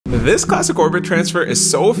This classic orbit transfer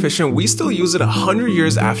is so efficient we still use it 100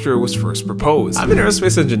 years after it was first proposed. I'm an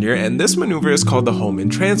aerospace engineer and this maneuver is called the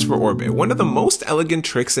Hohmann transfer orbit, one of the most elegant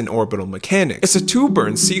tricks in orbital mechanics. It's a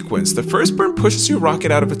two-burn sequence. The first burn pushes your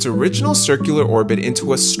rocket out of its original circular orbit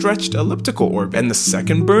into a stretched elliptical orbit, and the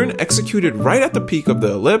second burn, executed right at the peak of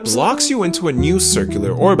the ellipse, locks you into a new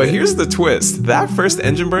circular orbit. But here's the twist. That first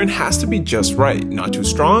engine burn has to be just right. Not too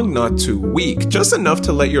strong, not too weak. Just enough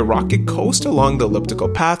to let your rocket coast along the elliptical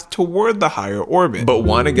path toward the higher orbit. But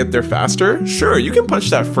want to get there faster? Sure, you can punch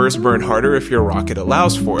that first burn harder if your rocket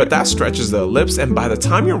allows for it, but that stretches the ellipse, and by the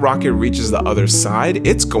time your rocket reaches the other side,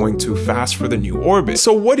 it's going too fast for the new orbit.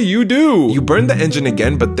 So what do? You burn the engine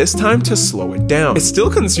again, but this time to slow it down. It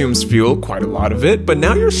still consumes fuel, quite a lot of it, but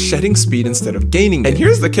now you're shedding speed instead of gaining it. And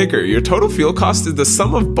here's the kicker, your total fuel cost is the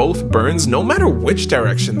sum of both burns no matter which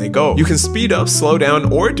direction they go. You can speed up, slow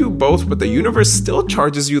down, or do both, but the universe still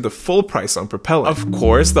charges you the full price on propellant. Of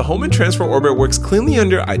course, the Hohmann transfer orbit works cleanly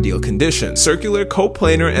under ideal conditions, circular,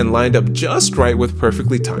 coplanar, and lined up just right with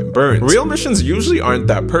perfectly timed burns. Real missions usually aren't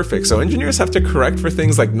that perfect, so engineers have to correct for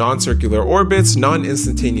things like non-circular orbits,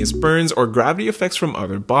 non-instantaneous burns, or gravity effects from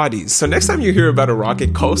other bodies. So next time you hear about a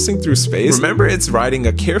rocket coasting through space, remember it's riding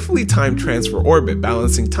a carefully timed transfer orbit,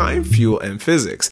 balancing time, fuel, and physics.